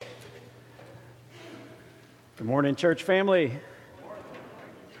Good morning, church family.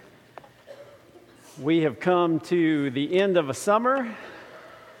 We have come to the end of a summer,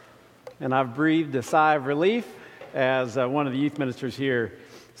 and I've breathed a sigh of relief as one of the youth ministers here.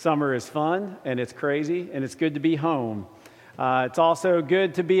 Summer is fun, and it's crazy, and it's good to be home. It's also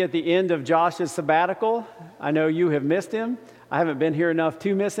good to be at the end of Josh's sabbatical. I know you have missed him. I haven't been here enough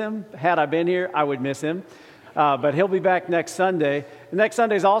to miss him. Had I been here, I would miss him. But he'll be back next Sunday. And next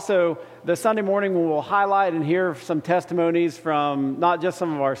Sunday is also the Sunday morning when we'll highlight and hear some testimonies from not just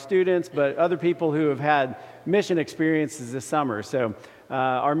some of our students, but other people who have had mission experiences this summer. So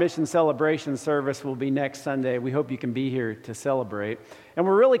our mission celebration service will be next Sunday. We hope you can be here to celebrate. And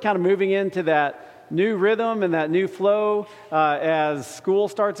we're really kind of moving into that new rhythm and that new flow as school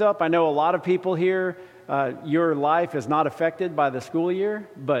starts up. I know a lot of people here, your life is not affected by the school year,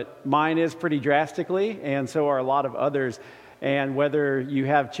 but mine is pretty drastically, and so are a lot of others. And whether you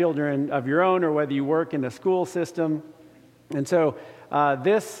have children of your own or whether you work in the school system. And so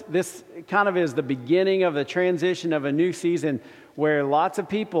this kind of is the beginning of the transition of a new season where lots of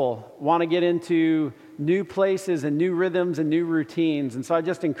people want to get into new places and new rhythms and new routines. And so I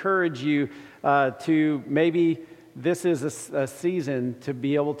just encourage you to maybe this is a season to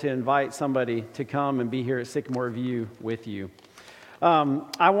be able to invite somebody to come and be here at Sycamore View with you.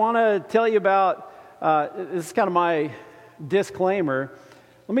 I want to tell you about, this is kind of my disclaimer.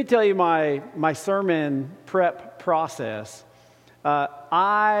 Let me tell you my sermon prep process.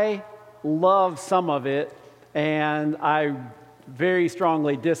 I love some of it, and I very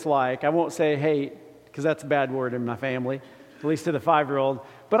strongly dislike. I won't say hate, because that's a bad word in my family, at least to the 5-year-old.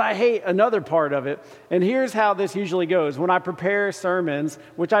 But I hate another part of it. And here's how this usually goes. When I prepare sermons,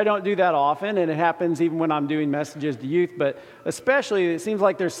 which I don't do that often, and it happens even when I'm doing messages to youth, but especially it seems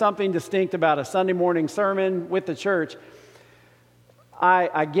like there's something distinct about a Sunday morning sermon with the church.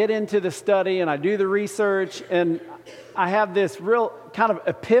 I get into the study and I do the research, and I have this real kind of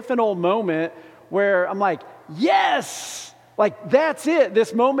epiphanal moment where I'm like, yes! Like, that's it,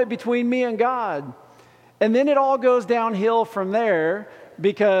 this moment between me and God. And then it all goes downhill from there,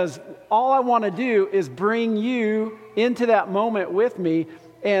 because all I want to do is bring you into that moment with me.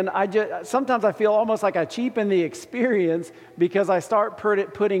 And sometimes I feel almost like I cheapen the experience because I start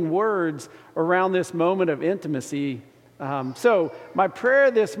putting words around this moment of intimacy. So my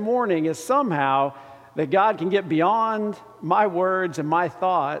prayer this morning is somehow that God can get beyond my words and my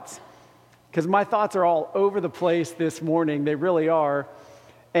thoughts, because my thoughts are all over the place this morning. They really are.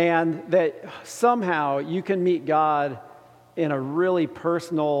 And that somehow you can meet God in a really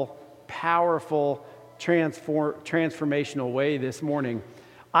personal, powerful, transformational way this morning.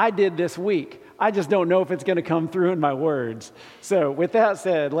 I did this week. I just don't know if it's going to come through in my words. So with that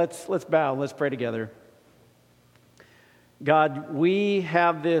said, let's bow and let's pray together. God, we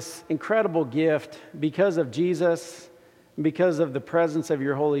have this incredible gift because of Jesus, because of the presence of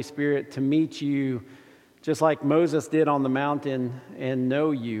your Holy Spirit, to meet you just like Moses did on the mountain and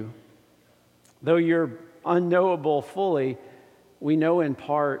know you. Though you're unknowable fully, we know in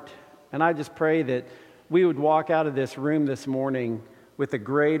part. And I just pray that we would walk out of this room this morning with a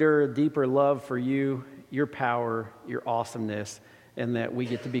greater, deeper love for you, your power, your awesomeness, and that we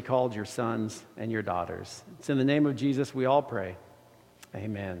get to be called your sons and your daughters. It's in the name of Jesus we all pray.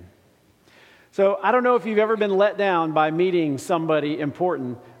 Amen. So I don't know if you've ever been let down by meeting somebody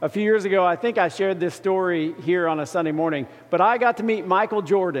important. A few years ago, I think I shared this story here on a Sunday morning, but I got to meet Michael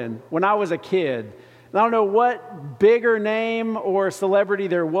Jordan when I was a kid. And I don't know what bigger name or celebrity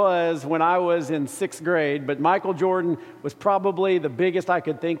there was when I was in 6th grade, but Michael Jordan was probably the biggest I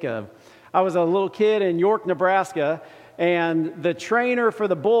could think of. I was a little kid in York, Nebraska, and the trainer for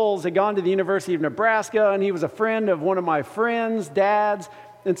the Bulls had gone to the University of Nebraska, and he was a friend of one of my friends' dads.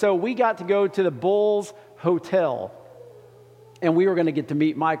 And so we got to go to the Bulls Hotel, and we were going to get to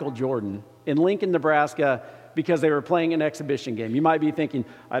meet Michael Jordan in Lincoln, Nebraska, because they were playing an exhibition game. You might be thinking,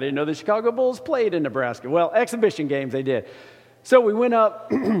 I didn't know the Chicago Bulls played in Nebraska. Well, exhibition games they did. So we went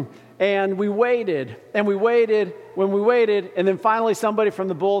up and we waited, and we waited, and then finally somebody from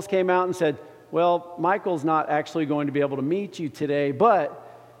the Bulls came out and said, well, Michael's not actually going to be able to meet you today,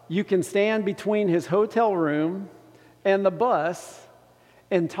 but you can stand between his hotel room and the bus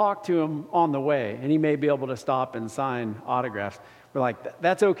and talk to him on the way, and he may be able to stop and sign autographs. We're like,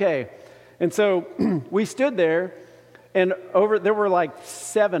 that's okay. And so we stood there, and there were like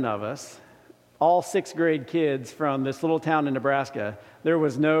 7 of us, all 6th grade kids from this little town in Nebraska. There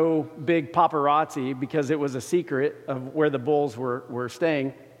was no big paparazzi because it was a secret of where the Bulls were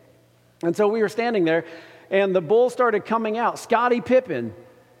staying. And so we were standing there, and the Bulls started coming out. Scottie Pippen,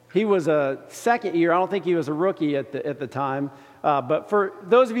 He was a second year. I don't think he was a rookie at the time. But for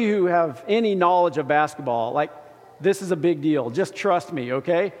those of you who have any knowledge of basketball, like, this is a big deal. Just trust me,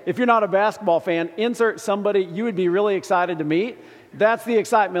 okay? If you're not a basketball fan, insert somebody you would be really excited to meet. That's the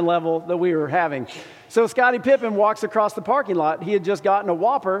excitement level that we were having. So Scottie Pippen walks across the parking lot. He had just gotten a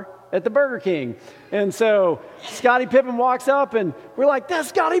Whopper at the Burger King. And so Scottie Pippen walks up, and we're like, that's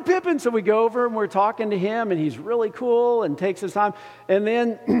Scottie Pippen. So we go over and we're talking to him, and he's really cool and takes his time. And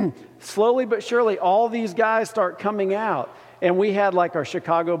then slowly but surely, all these guys start coming out. And we had like our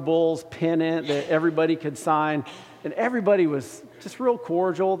Chicago Bulls pennant that everybody could sign. And everybody was just real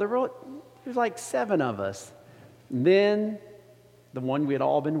cordial. There was like 7 of us. And then the one we had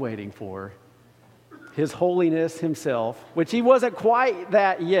all been waiting for, His Holiness himself, which he wasn't quite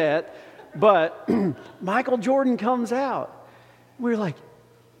that yet, but Michael Jordan comes out. We're like,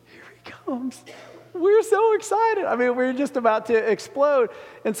 here he comes. We're so excited. I mean, we're just about to explode.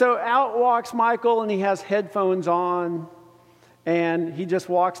 And so out walks Michael, and he has headphones on, and he just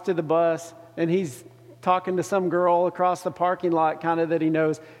walks to the bus, and he's talking to some girl across the parking lot, kind of that he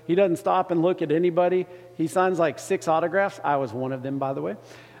knows. He doesn't stop and look at anybody. He signs like 6 autographs. I was one of them, by the way.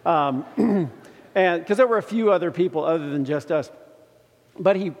 And because there were a few other people other than just us.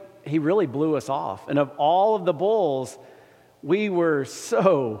 But he really blew us off. And of all of the Bulls, we were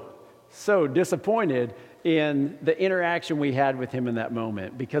so disappointed in the interaction we had with him in that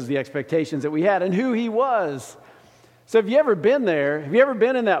moment because of the expectations that we had and who he was. So have you ever been there? Have you ever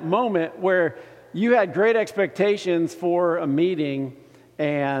been in that moment where you had great expectations for a meeting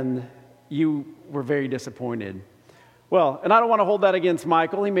and you were very disappointed? Well, and I don't want to hold that against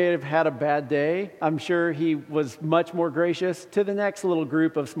Michael. He may have had a bad day. I'm sure he was much more gracious to the next little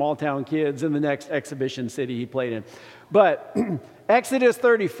group of small town kids in the next exhibition city he played in. But Exodus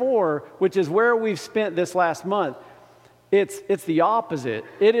 34, which is where we've spent this last month, it's the opposite.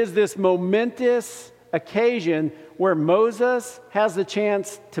 It is this momentous occasion where Moses has the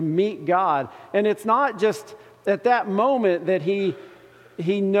chance to meet God. And it's not just at that moment that he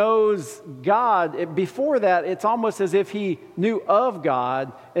knows God. Before that, it's almost as if he knew of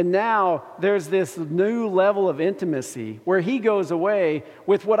God, and now there's this new level of intimacy where he goes away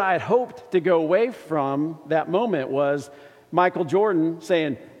with what I had hoped to go away from that moment was Michael Jordan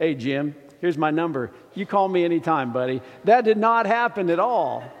saying, hey, Jim, here's my number. You call me anytime, buddy. That did not happen at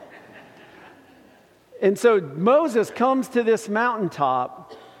all. And so Moses comes to this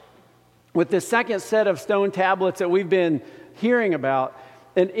mountaintop with this second set of stone tablets that we've been hearing about.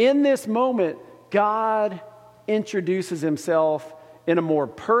 And in this moment, God introduces himself in a more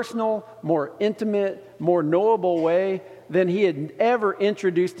personal, more intimate, more knowable way than he had ever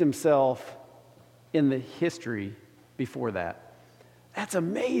introduced himself in the history before that. That's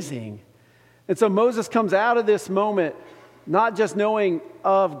amazing. And so Moses comes out of this moment not just knowing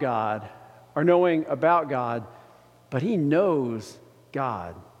of God or knowing about God, but he knows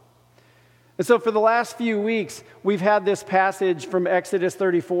God. And so for the last few weeks, we've had this passage from Exodus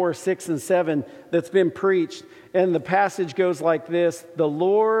 34, 6 and 7 that's been preached. And the passage goes like this: the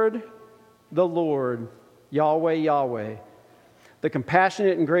Lord, Yahweh, Yahweh, the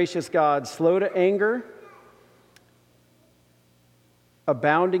compassionate and gracious God, slow to anger,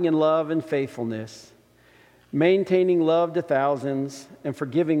 abounding in love and faithfulness, maintaining love to thousands, and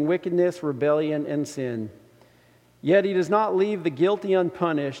forgiving wickedness, rebellion, and sin. Yet he does not leave the guilty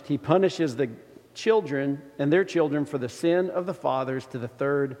unpunished. He punishes the children and their children for the sin of the fathers to the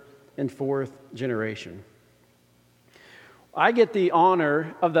 3rd and 4th generation. I get the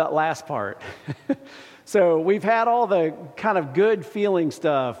honor of that last part. So we've had all the kind of good feeling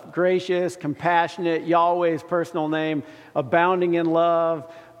stuff: gracious, compassionate, Yahweh's personal name, abounding in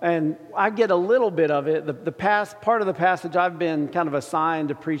love. And I get a little bit of it. The part of the passage I've been kind of assigned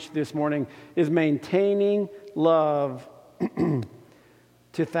to preach this morning is maintaining love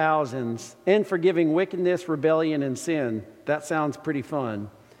to thousands and forgiving wickedness, rebellion, and sin. That sounds pretty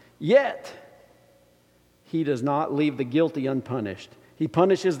fun. Yet, he does not leave the guilty unpunished. He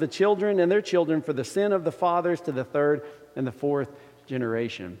punishes the children and their children for the sin of the fathers to the 3rd and the 4th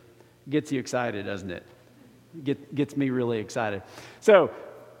generation. Gets you excited, doesn't it? Gets me really excited. So,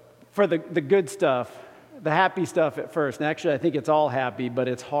 for the good stuff, the happy stuff at first, and actually I think it's all happy, but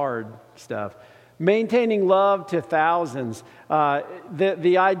it's hard stuff. Maintaining love to thousands.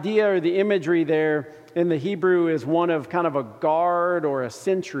 The idea or the imagery there in the Hebrew is one of kind of a guard or a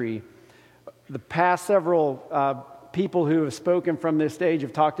sentry. The past several people who have spoken from this stage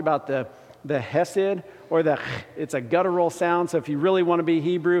have talked about the hesed, or it's a guttural sound. So if you really want to be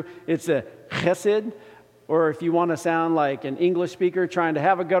Hebrew, it's a chesed. Or if you want to sound like an English speaker trying to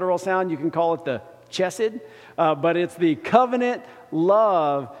have a guttural sound, you can call it the chesed, but it's the covenant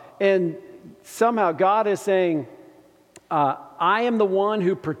love. And somehow God is saying, I am the one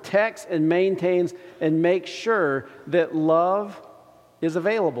who protects and maintains and makes sure that love is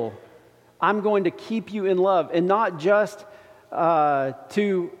available. I'm going to keep you in love, and not just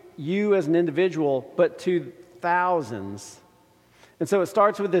to you as an individual, but to thousands. And so it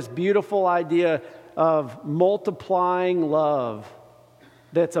starts with this beautiful idea of multiplying love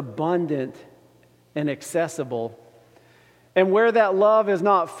that's abundant and accessible. And where that love is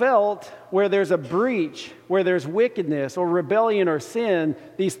not felt, where there's a breach, where there's wickedness or rebellion or sin,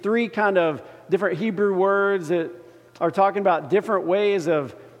 these three kind of different Hebrew words that are talking about different ways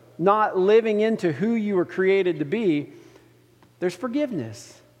of not living into who you were created to be, there's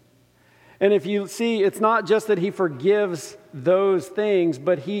forgiveness. And if you see, it's not just that he forgives those things,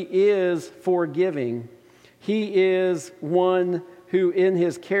 but he is forgiving. He is one who in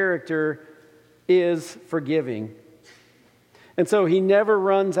his character is forgiving. And so he never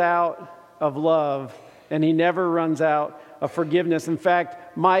runs out of love, and he never runs out of forgiveness. In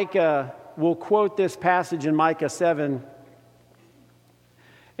fact, Micah will quote this passage in Micah 7.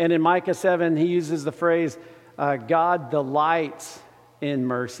 And in Micah 7, he uses the phrase, God delights in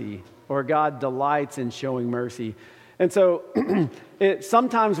mercy, or God delights in showing mercy. And so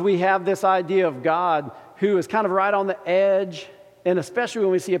sometimes we have this idea of God who is kind of right on the edge, and especially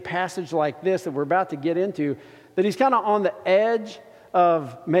when we see a passage like this that we're about to get into, that he's kind of on the edge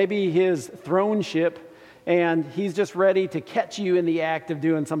of maybe his throneship, and he's just ready to catch you in the act of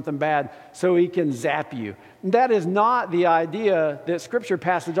doing something bad so he can zap you. And that is not the idea that Scripture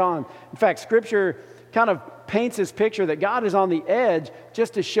passes on. In fact, Scripture kind of paints this picture that God is on the edge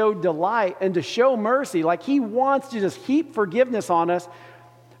just to show delight and to show mercy. Like he wants to just heap forgiveness on us,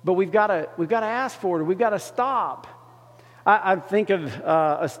 but we've got to ask for it. We've got to stop. I think of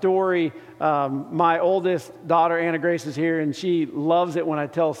a story. My oldest daughter, Anna Grace, is here, and she loves it when I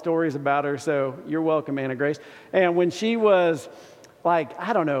tell stories about her, so you're welcome, Anna Grace. And when she was like,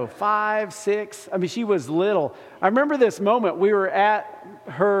 5, 6, she was little. I remember this moment. We were at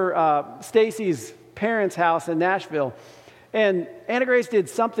her, Stacy's parents' house in Nashville, and Anna Grace did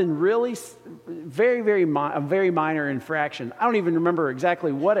something really very, very a very minor infraction. I don't even remember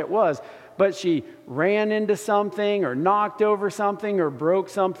exactly what it was, but she ran into something or knocked over something or broke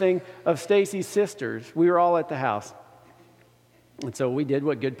something of Stacy's sisters. We were all at the house. And so we did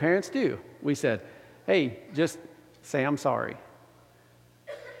what good parents do. We said, hey, just say I'm sorry.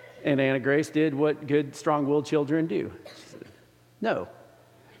 And Anna Grace did what good, strong-willed children do. She said, no.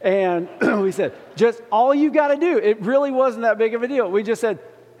 And we said, just all you got to do. It really wasn't that big of a deal. We just said,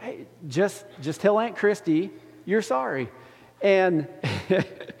 hey, just tell Aunt Christy you're sorry. And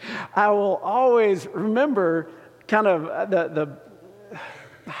I will always remember kind of the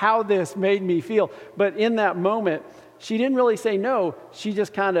how this made me feel. But in that moment, she didn't really say no. She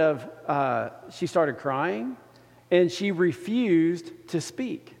just kind of, she started crying, and she refused to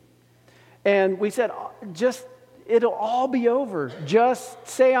speak. And we said, it'll all be over. Just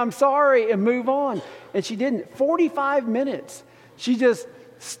say I'm sorry and move on. And she didn't. 45 minutes. She just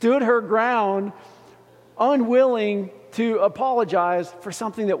stood her ground, unwilling to apologize for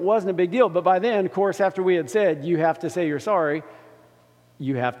something that wasn't a big deal. But by then, of course, after we had said, you have to say you're sorry,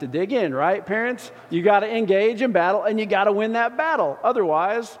 you have to dig in, right, parents? You got to engage in battle, and you got to win that battle.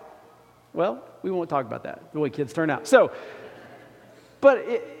 Otherwise, well, we won't talk about that, the way kids turn out. So, but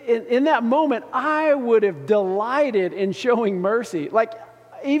in that moment, I would have delighted in showing mercy. Like,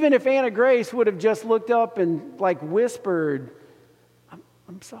 even if Anna Grace would have just looked up and like whispered,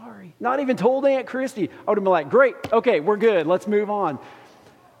 I'm sorry. Not even told Aunt Christy. I would have been like, great, okay, we're good, let's move on.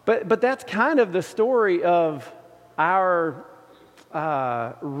 But that's kind of the story of our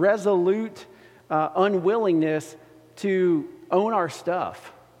resolute unwillingness to own our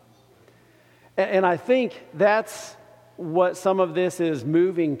stuff. And I think that's what some of this is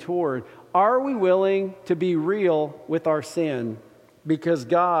moving toward. Are we willing to be real with our sin? Because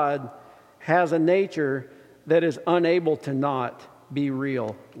God has a nature that is unable to not be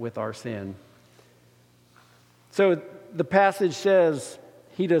real with our sin. So the passage says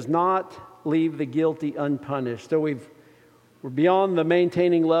he does not leave the guilty unpunished. So we're beyond the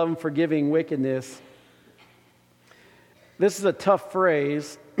maintaining love and forgiving wickedness. This is a tough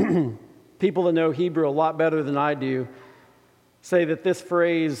phrase. People that know Hebrew a lot better than I do say that this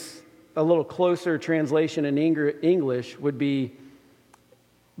phrase, a little closer translation in English would be,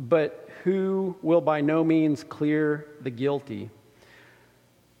 but who will by no means clear the guilty?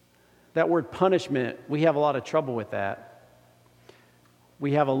 That word punishment, we have a lot of trouble with that.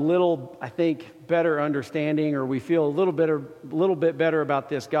 We have a little, I think, better understanding, or we feel a little bit better about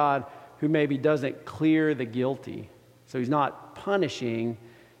this God who maybe doesn't clear the guilty. So he's not punishing,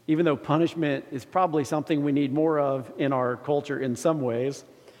 even though punishment is probably something we need more of in our culture in some ways.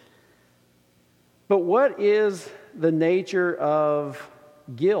 But what is the nature of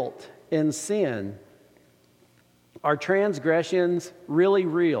guilt and sin? Are transgressions really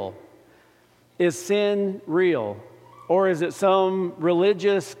real? Is sin real? Or is it some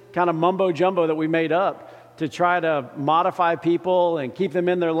religious kind of mumbo jumbo that we made up to try to modify people and keep them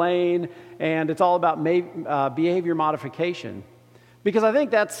in their lane? And it's all about behavior modification. Because I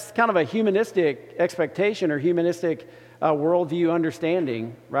think that's kind of a humanistic expectation or humanistic worldview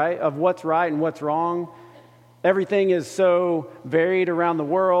understanding, right, of what's right and what's wrong. Everything is so varied around the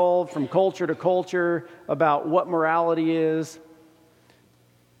world, from culture to culture, about what morality is.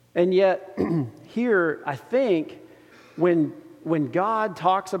 And yet, here, I think, when God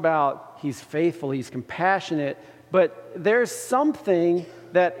talks about He's faithful, He's compassionate, but there's something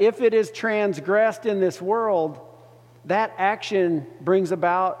that if it is transgressed in this world, that action brings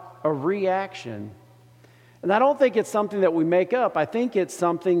about a reaction. And I don't think it's something that we make up. I think it's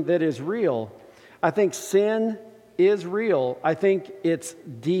something that is real. I think sin is real. I think it's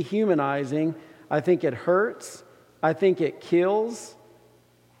dehumanizing. I think it hurts. I think it kills.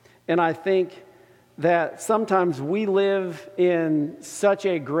 And I think that sometimes we live in such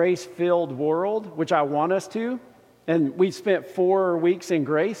a grace-filled world, which I want us to. And we spent 4 weeks in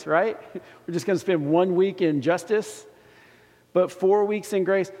grace, right? We're just going to spend 1 week in justice. But 4 weeks in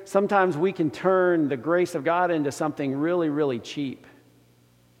grace, sometimes we can turn the grace of God into something really, really cheap.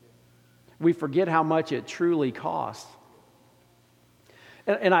 We forget how much it truly costs.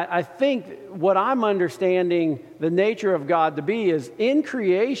 And I think what I'm understanding the nature of God to be is in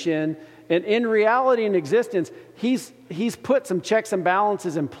creation and in reality and existence, He's put some checks and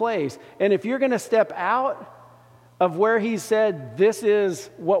balances in place. And if you're going to step out of where He said, this is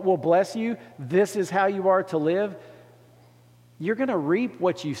what will bless you, this is how you are to live, you're going to reap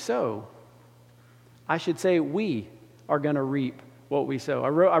what you sow. I should say we are going to reap what we sow. I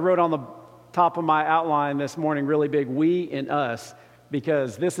wrote on the top of my outline this morning really big, we and us,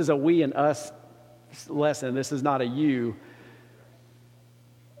 because this is a we and us lesson. This is not a you.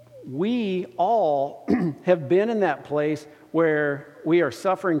 We all have been in that place where we are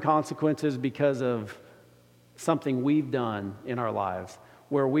suffering consequences because of something we've done in our lives,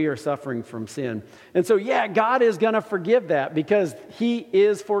 where we are suffering from sin. And so, yeah, God is going to forgive that because He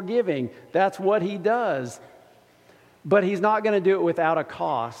is forgiving. That's what He does. But He's not going to do it without a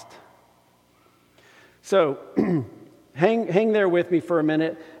cost. So, hang there with me for a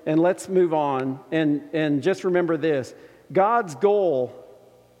minute and let's move on. And just remember this. God's goal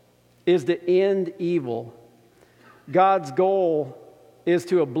is to end evil. God's goal is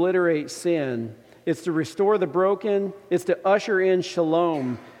to obliterate sin. It's to restore the broken. It's to usher in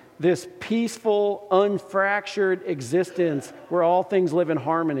shalom, this peaceful, unfractured existence where all things live in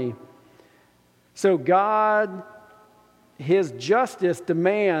harmony. So God, His justice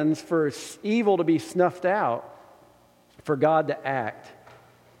demands for evil to be snuffed out, for God to act.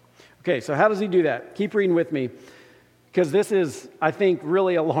 Okay, so how does He do that? Keep reading with me, because this is, I think,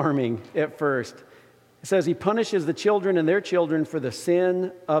 really alarming at first. It says He punishes the children and their children for the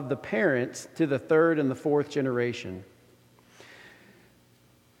sin of the parents to the 3rd and the 4th generation.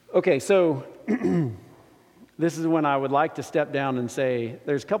 Okay, so this is when I would like to step down and say,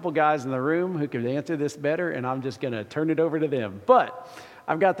 there's a couple guys in the room who could answer this better, and I'm just going to turn it over to them. But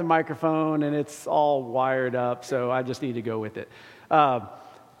I've got the microphone, and it's all wired up, so I just need to go with it. A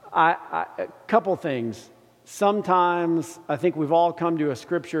couple things. Sometimes I think we've all come to a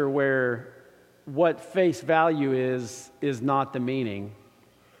scripture where what face value is not the meaning.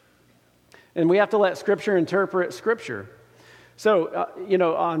 And we have to let Scripture interpret Scripture. So,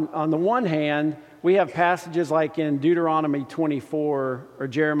 on the one hand, we have passages like in Deuteronomy 24 or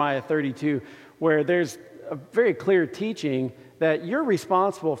Jeremiah 32, where there's a very clear teaching that you're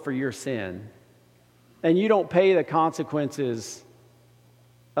responsible for your sin. And you don't pay the consequences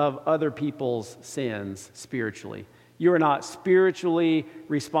of other people's sins spiritually. You are not spiritually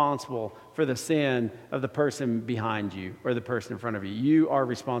responsible for the sin of the person behind you or the person in front of you. You are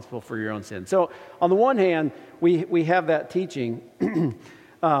responsible for your own sin. So on the one hand, we have that teaching.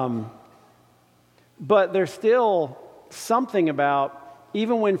 But there's still something about,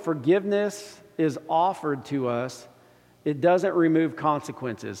 even when forgiveness is offered to us, it doesn't remove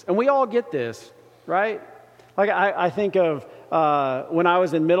consequences. And we all get this, right? Like I think of when I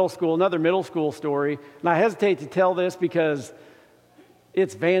was in middle school, another middle school story, and I hesitate to tell this because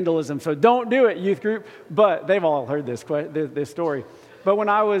it's vandalism, so don't do it, youth group, but they've all heard this story. But when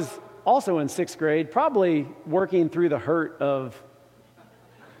I was also in 6th grade, probably working through the hurt of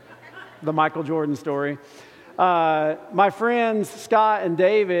the Michael Jordan story. My friends Scott and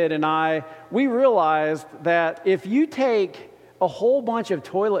David and I, we realized that if you take a whole bunch of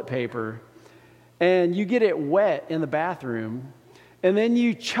toilet paper and you get it wet in the bathroom, and then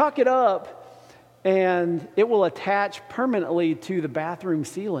you chuck it up, and it will attach permanently to the bathroom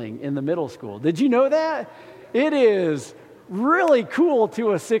ceiling in the middle school. Did you know that? It is really cool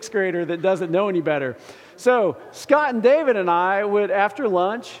to a sixth grader that doesn't know any better. So Scott and David and I would, after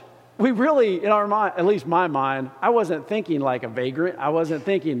lunch, we really, in our mind, at least my mind, I wasn't thinking like a vagrant. I wasn't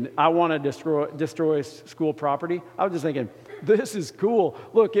thinking I want to destroy school property. I was just thinking, this is cool.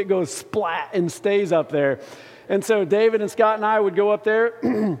 Look, it goes splat and stays up there. And so David and Scott and I would go up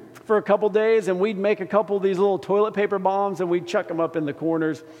there for a couple days, and we'd make a couple of these little toilet paper bombs, and we'd chuck them up in the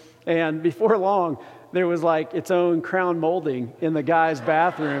corners. And before long, there was like its own crown molding in the guys'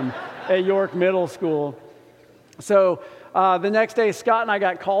 bathroom at York Middle School. So the next day, Scott and I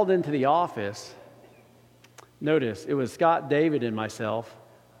got called into the office. Notice, it was Scott, David, and myself,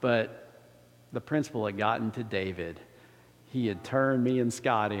 but the principal had gotten to David. He had turned me and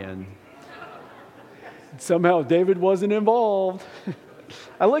Scott in. Somehow David wasn't involved.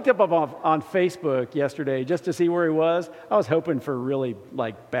 I looked up on Facebook yesterday just to see where he was. I was hoping for really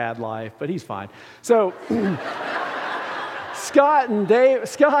bad life, but he's fine. So Scott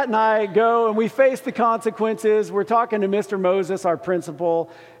and I go and we face the consequences. We're talking to Mr. Moses, our principal,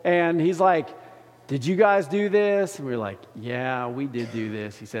 and he's like, "Did you guys do this?" And we're like, "Yeah, we did do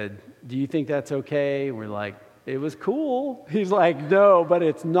this." He said, "Do you think that's okay?" And we're like, "It was cool." He's like, "No, but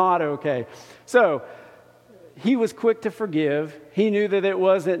it's not okay." So he was quick to forgive. He knew that it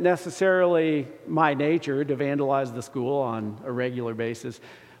wasn't necessarily my nature to vandalize the school on a regular basis.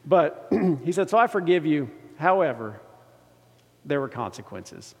 But he said, "So I forgive you. However, there were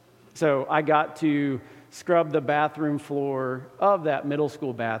consequences." So I got to scrub the bathroom floor of that middle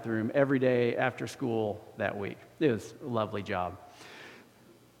school bathroom every day after school that week. It was a lovely job.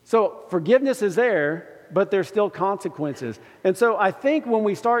 So forgiveness is there, but there's still consequences. And so I think when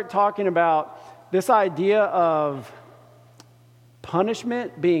we start talking about this idea of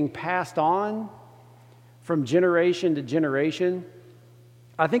punishment being passed on from generation to generation,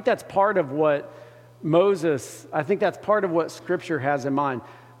 I think that's part of what Scripture has in mind,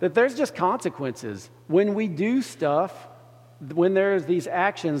 that there's just consequences. When we do stuff, when there's these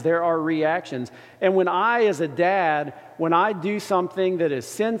actions, there are reactions. And when I, as a dad, when I do something that is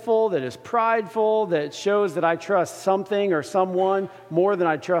sinful, that is prideful, that shows that I trust something or someone more than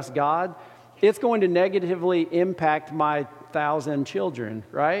I trust God, it's going to negatively impact my 1,000 children,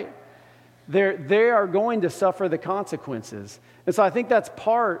 right? They are going to suffer the consequences. And so I think that's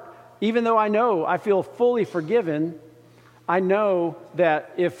part, even though I feel fully forgiven, I know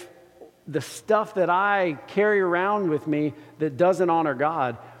that if the stuff that I carry around with me that doesn't honor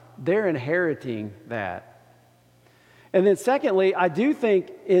God, they're inheriting that. And then secondly, I do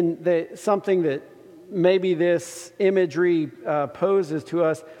think something that maybe this imagery poses to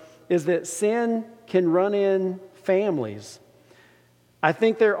us is that sin can run in families. I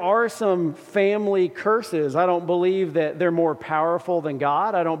think there are some family curses. I don't believe that they're more powerful than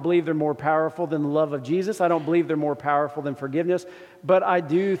God. I don't believe they're more powerful than the love of Jesus. I don't believe they're more powerful than forgiveness. But I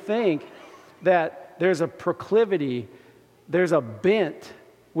do think that there's a proclivity, there's a bent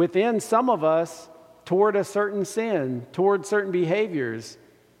within some of us toward a certain sin, toward certain behaviors.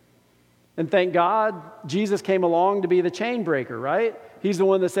 And thank God, Jesus came along to be the chain breaker, right? He's the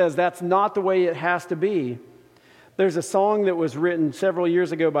one that says that's not the way it has to be. There's a song that was written several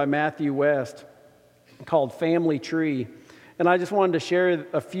years ago by Matthew West called Family Tree. And I just wanted to share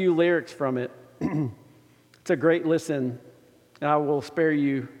a few lyrics from it. It's a great listen, and I will spare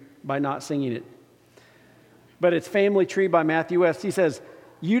you by not singing it. But it's Family Tree by Matthew West. He says,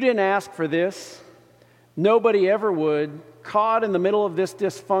 "You didn't ask for this. Nobody ever would. Caught in the middle of this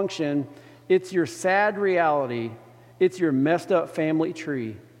dysfunction, it's your sad reality. It's your messed up family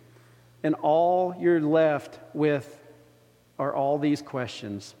tree. And all you're left with are all these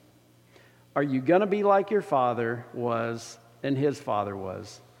questions. Are you going to be like your father was and his father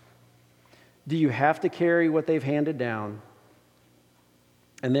was? Do you have to carry what they've handed down?"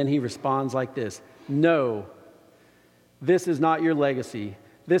 And then he responds like this: "No, this is not your legacy.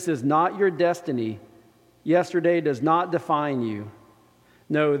 This is not your destiny. Yesterday does not define you.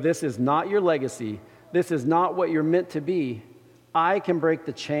 No, this is not your legacy. This is not what you're meant to be. I can break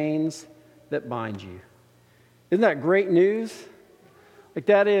the chains that bind you." Isn't that great news?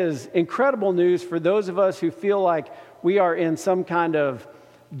 That is incredible news for those of us who feel like we are in some kind of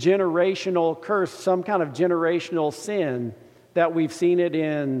generational curse, some kind of generational sin, that we've seen it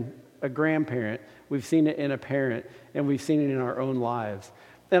in a grandparent, we've seen it in a parent, and we've seen it in our own lives.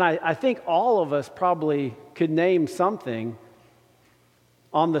 And I think all of us probably could name something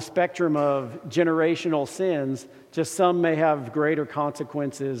on the spectrum of generational sins, just some may have greater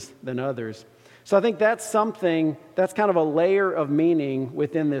consequences than others. So I think that's something, that's kind of a layer of meaning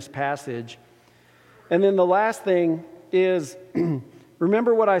within this passage. And then the last thing is,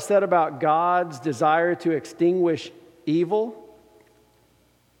 remember what I said about God's desire to extinguish evil,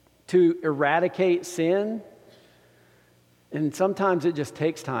 to eradicate sin? And sometimes it just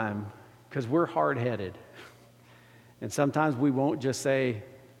takes time because we're hard-headed. And sometimes we won't just say,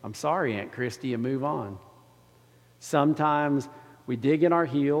 I'm sorry, Aunt Christy, and move on. Sometimes we dig in our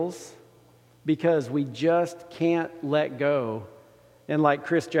heels because we just can't let go. And like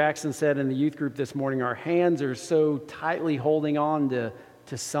Chris Jackson said in the youth group this morning, our hands are so tightly holding on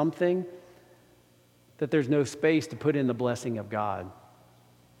to something that there's no space to put in the blessing of God.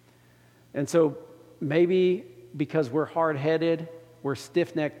 And so maybe because we're hard-headed, we're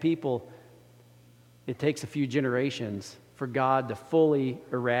stiff-necked people, it takes a few generations for God to fully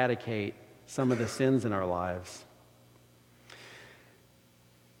eradicate some of the sins in our lives.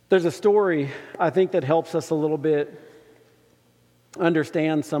 There's a story, I think, that helps us a little bit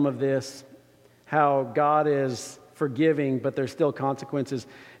understand some of this, how God is forgiving, but there's still consequences.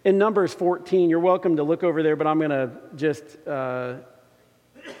 In Numbers 14, you're welcome to look over there, but I'm going to just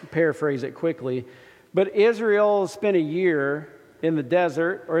paraphrase it quickly. But Israel spent a year in the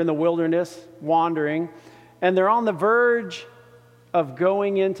desert or in the wilderness wandering, and they're on the verge of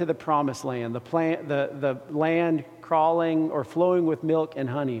going into the promised land, the land crawling or flowing with milk and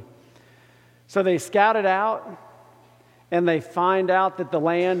honey. So they scout it out, and they find out that the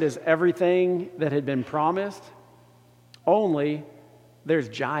land is everything that had been promised, only there's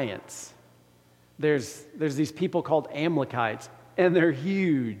giants. There's these people called Amalekites, and they're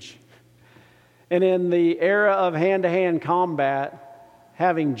huge. And in the era of hand-to-hand combat,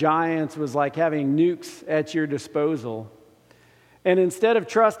 having giants was like having nukes at your disposal. And instead of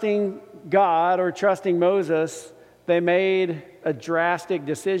trusting God or trusting Moses, they made a drastic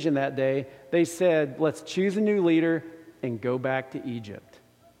decision that day. They said, let's choose a new leader and go back to Egypt.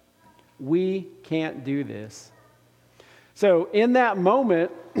 We can't do this. So in that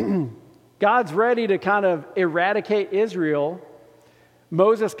moment, God's ready to kind of eradicate Israel.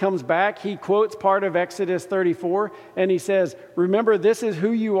 Moses comes back. He quotes part of Exodus 34, and he says, remember, this is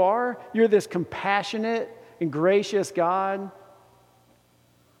who you are. You're this compassionate and gracious God,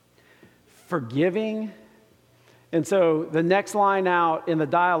 forgiving. And so the next line out in the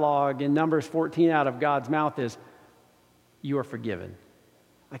dialogue in Numbers 14 out of God's mouth is, you are forgiven.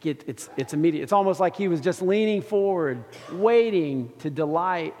 Like it's immediate. It's almost like he was just leaning forward, waiting to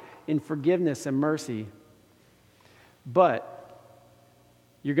delight in forgiveness and mercy. But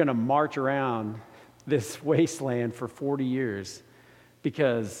you're going to march around this wasteland for 40 years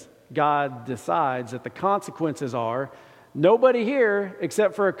because God decides that the consequences are nobody here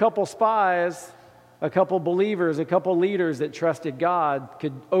except for a couple spies, a couple believers, a couple leaders that trusted God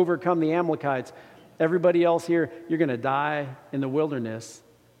could overcome the Amalekites. Everybody else here, you're going to die in the wilderness.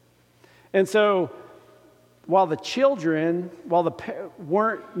 And so while the children,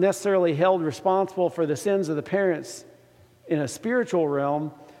 weren't necessarily held responsible for the sins of the parents in a spiritual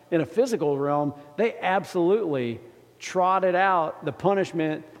realm, in a physical realm, they absolutely trotted out the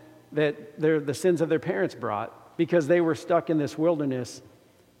punishment that the sins of their parents brought because they were stuck in this wilderness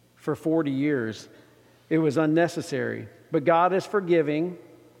for 40 years. It was unnecessary. But God is forgiving,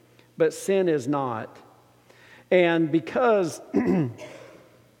 but sin is not. And because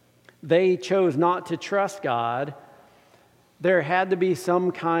they chose not to trust God, there had to be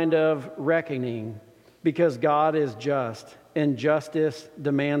some kind of reckoning because God is just. And justice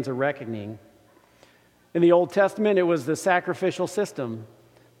demands a reckoning. In the Old Testament, it was the sacrificial system.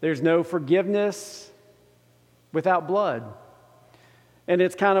 There's no forgiveness without blood. And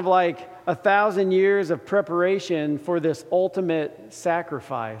it's kind of like 1,000 years of preparation for this ultimate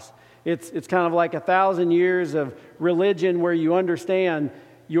sacrifice. It's kind of like 1,000 years of religion where you understand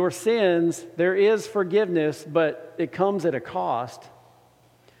your sins, there is forgiveness, but it comes at a cost.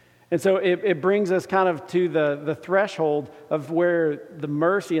 And so it brings us kind of to the threshold of where the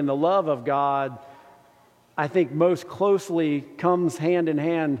mercy and the love of God, I think, most closely comes hand in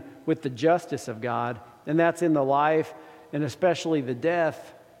hand with the justice of God. And that's in the life and especially the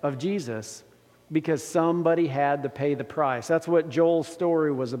death of Jesus, because somebody had to pay the price. That's what Joel's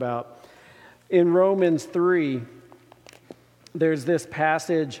story was about. In Romans 3, there's this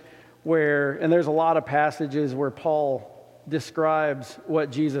passage where, and there's a lot of passages where Paul describes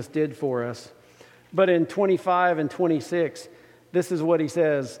what Jesus did for us. But in 25 and 26, this is what he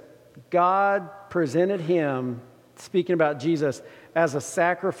says. God presented him speaking about Jesus as a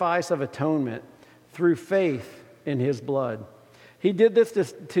sacrifice of atonement through faith in his blood. He did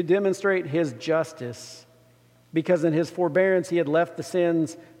this to demonstrate his justice, because in his forbearance he had left the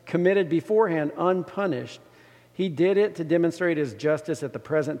sins committed beforehand unpunished. He did it to demonstrate his justice at the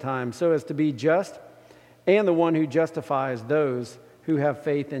present time, so as to be just and the one who justifies those who have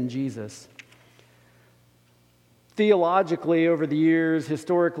faith in Jesus. Theologically, over the years,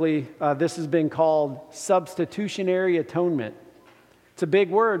 historically, this has been called substitutionary atonement. It's a big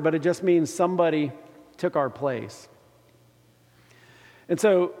word, but it just means somebody took our place. And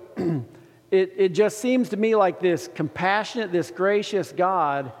so it just seems to me like this compassionate, this gracious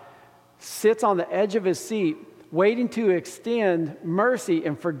God sits on the edge of his seat, waiting to extend mercy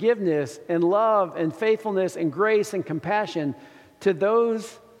and forgiveness and love and faithfulness and grace and compassion to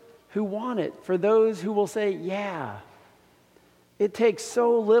those who want it, for those who will say, yeah. It takes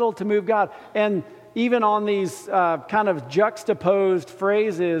so little to move God. And even on these kind of juxtaposed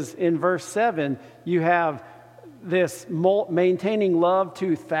phrases in verse 7, you have this maintaining love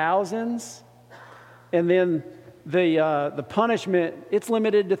to thousands, and then the punishment, it's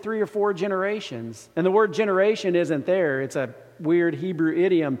limited to 3 or 4 generations. And the word generation isn't there. It's a weird Hebrew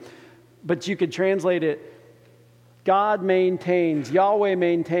idiom, but you could translate it, Yahweh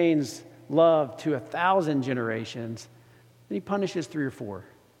maintains love to 1,000 generations, and he punishes 3 or 4.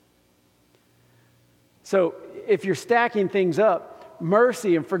 So if you're stacking things up,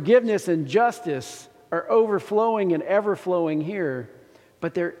 mercy and forgiveness and justice are overflowing and ever-flowing here,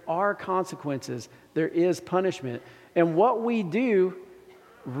 but there are consequences. There is punishment. And what we do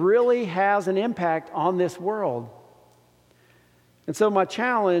really has an impact on this world. And so my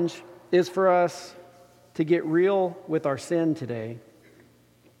challenge is for us to get real with our sin today.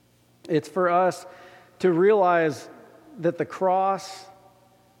 It's for us to realize that the cross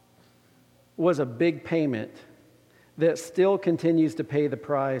was a big payment that still continues to pay the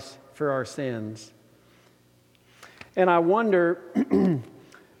price for our sins. And I wonder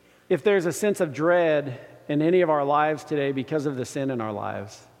if there's a sense of dread in any of our lives today because of the sin in our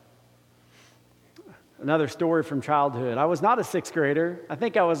lives. Another story from childhood. I was not a 6th grader. I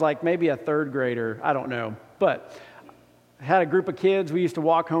think I was like maybe a 3rd grader. I don't know. But I had a group of kids. We used to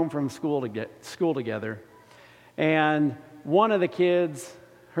walk home from school together. And one of the kids,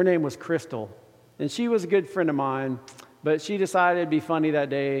 her name was Crystal. And she was a good friend of mine. But she decided it'd be funny that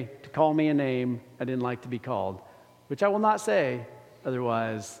day to call me a name I didn't like to be called, which I will not say.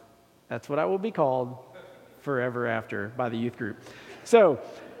 Otherwise, that's what I will be called forever after by the youth group. So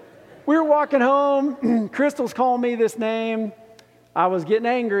we were walking home. Crystal's calling me this name. I was getting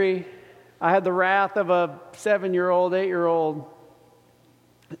angry. I had the wrath of a 7-year-old, 8-year-old.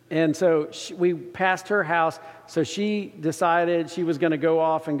 And so we passed her house. So she decided she was going to go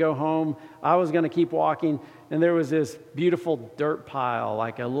off and go home. I was going to keep walking. And there was this beautiful dirt pile,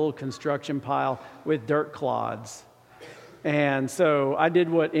 like a little construction pile with dirt clods. And so I did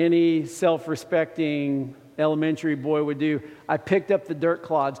what any self-respecting elementary boy would do. I picked up the dirt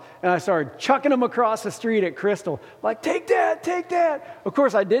clods and I started chucking them across the street at Crystal. Like, take that, take that. Of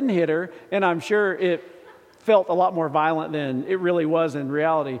course, I didn't hit her, and I'm sure it felt a lot more violent than it really was in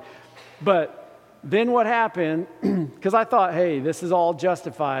reality. But then what happened, because I thought, hey, this is all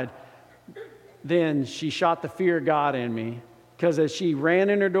justified, then she shot the fear of God in me. Because as she ran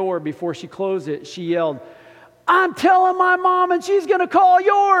in her door, before she closed it, she yelled, "I'm telling my mom and she's going to call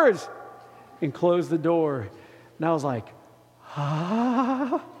yours," and closed the door. And I was like,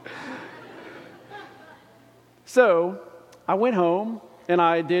 ah. So I went home and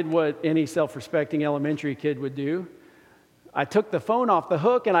I did what any self-respecting elementary kid would do. I took the phone off the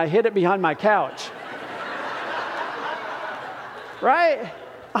hook and I hid it behind my couch. Right?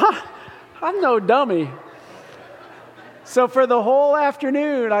 I'm no dummy. So for the whole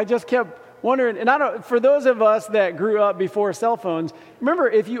afternoon, I just kept wondering, and for those of us that grew up before cell phones, remember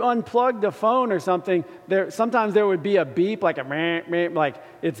if you unplugged a phone or something, sometimes there would be a beep, like a meh, meh, like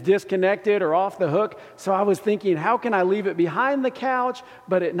it's disconnected or off the hook. So I was thinking, how can I leave it behind the couch,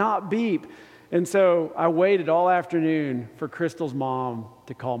 but it not beep? And so I waited all afternoon for Crystal's mom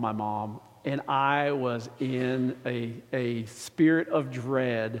to call my mom, and I was in a spirit of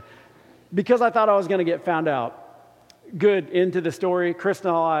dread because I thought I was going to get found out. Good, into the story, Crystal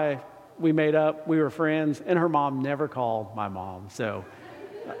and I, we made up, we were friends, and her mom never called my mom. So,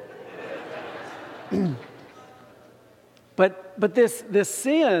 but this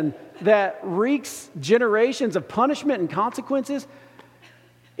sin that wreaks generations of punishment and consequences,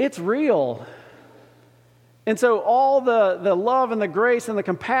 it's real. And so all the love and the grace and the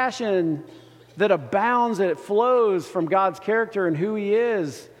compassion that abounds, that it flows from God's character and who He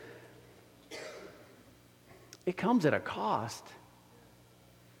is, it comes at a cost.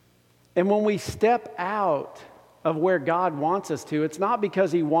 And when we step out of where God wants us to, it's not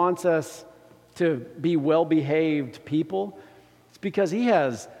because He wants us to be well-behaved people. It's because He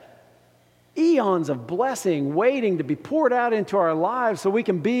has eons of blessing waiting to be poured out into our lives so we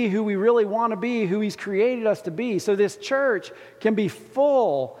can be who we really want to be, who He's created us to be. So this church can be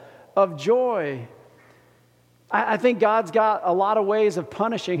full of joy. I think God's got a lot of ways of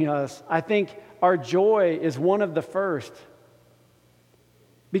punishing us. I think our joy is one of the first.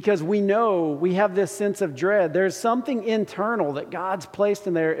 Because we know we have this sense of dread. There's something internal that God's placed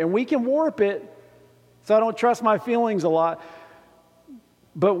in there, and we can warp it. So I don't trust my feelings a lot.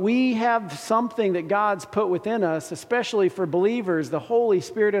 But we have something that God's put within us, especially for believers, the Holy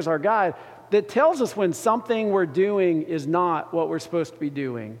Spirit as our guide, that tells us when something we're doing is not what we're supposed to be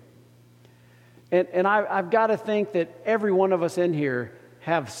doing. And I've got to think that every one of us in here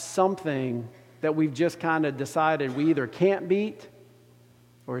have something that we've just kind of decided we either can't beat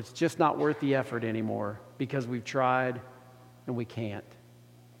or it's just not worth the effort anymore because we've tried and we can't.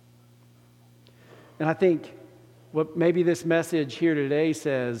 And I think what maybe this message here today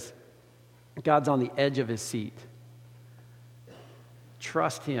says, God's on the edge of His seat.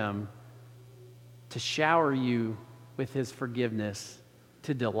 Trust Him to shower you with His forgiveness,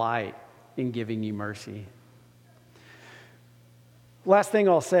 to delight in giving you mercy. Last thing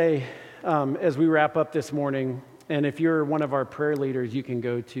I'll say as we wrap up this morning, and if you're one of our prayer leaders, you can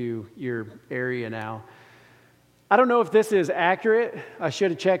go to your area now. I don't know if this is accurate. I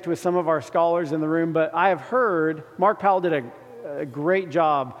should have checked with some of our scholars in the room, but I have heard Mark Powell did a great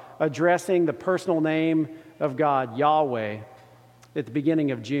job addressing the personal name of God, Yahweh, at the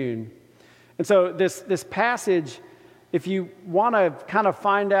beginning of June. And so this passage, if you want to kind of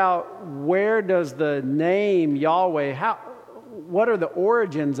find out where does the name Yahweh, what are the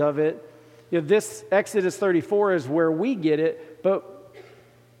origins of it, this Exodus 34 is where we get it, but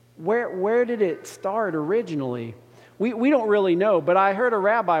where did it start originally? We don't really know, but I heard a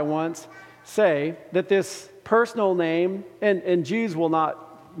rabbi once say that this personal name, and Jews will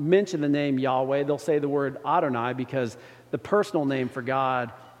not mention the name Yahweh, they'll say the word Adonai because the personal name for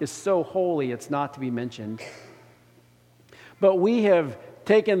God is so holy it's not to be mentioned. But we have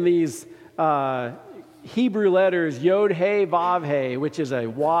taken these Hebrew letters, Yod, He, Vav, He, which is a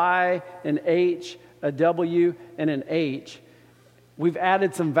Y, an H, a W, and an H. We've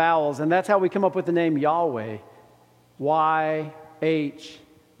added some vowels, and that's how we come up with the name Yahweh. Y, H,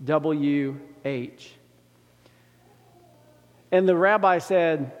 W, H. And the rabbi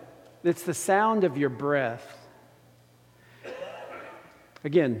said, it's the sound of your breath.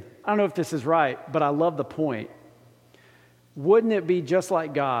 Again, I don't know if this is right, but I love the point. Wouldn't it be just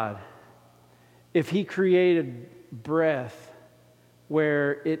like God if He created breath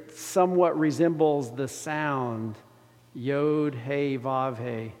where it somewhat resembles the sound, Yod, He, Vav,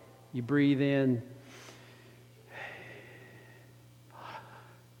 He. You breathe in,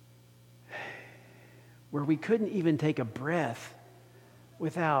 where we couldn't even take a breath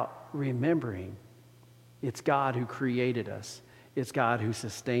without remembering it's God who created us. It's God who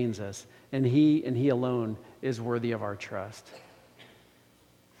sustains us. And He alone is worthy of our trust.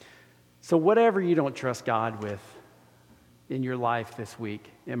 So whatever you don't trust God with in your life this week,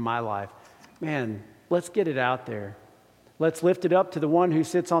 in my life, man, let's get it out there. Let's lift it up to the one who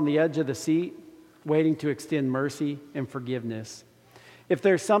sits on the edge of the seat, waiting to extend mercy and forgiveness. If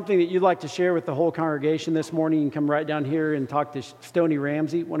there's something that you'd like to share with the whole congregation this morning, you can come right down here and talk to Stoney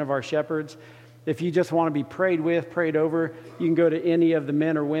Ramsey, one of our shepherds. If you just want to be prayed with, prayed over, you can go to any of the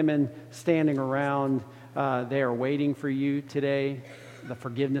men or women standing around. They are waiting for you today. The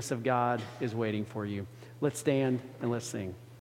forgiveness of God is waiting for you. Let's stand and let's sing.